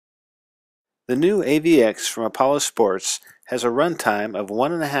The new AVX from Apollo Sports has a runtime of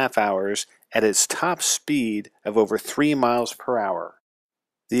 1.5 hours at its top speed of over 3 miles per hour.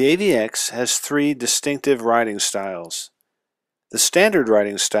 The AVX has 3 distinctive riding styles. The standard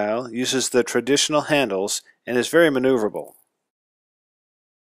riding style uses the traditional handles and is very maneuverable.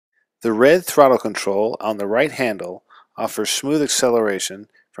 The red throttle control on the right handle offers smooth acceleration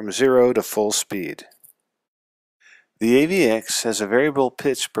from 0 to full speed. The AVX has a variable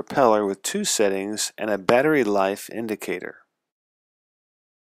pitch propeller with 2 settings and a battery life indicator.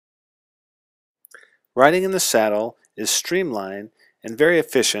 Riding in the saddle is streamlined and very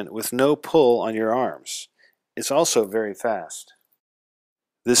efficient with no pull on your arms. It's also very fast.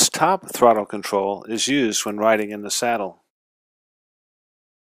 This top throttle control is used when riding in the saddle.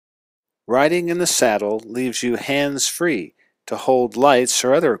 Riding in the saddle leaves you hands-free to hold lights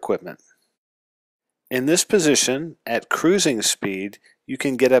or other equipment. In this position, at cruising speed, you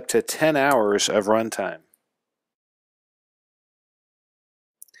can get up to 10 hours of runtime.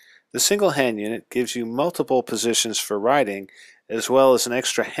 The single hand unit gives you multiple positions for riding as well as an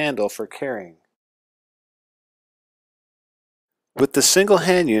extra handle for carrying. With the single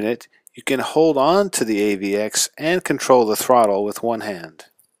hand unit, you can hold on to the AVX and control the throttle with one hand.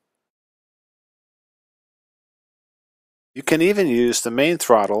 You can even use the main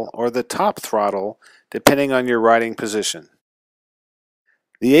throttle or the top throttle depending on your riding position.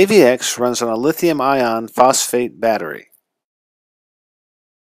 The AVX runs on a lithium-ion phosphate battery.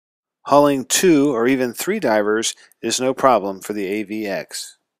 Hauling 2 or even 3 divers is no problem for the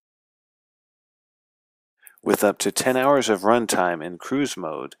AVX. With up to 10 hours of runtime in cruise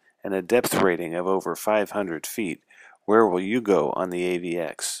mode and a depth rating of over 500 feet, where will you go on the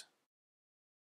AVX?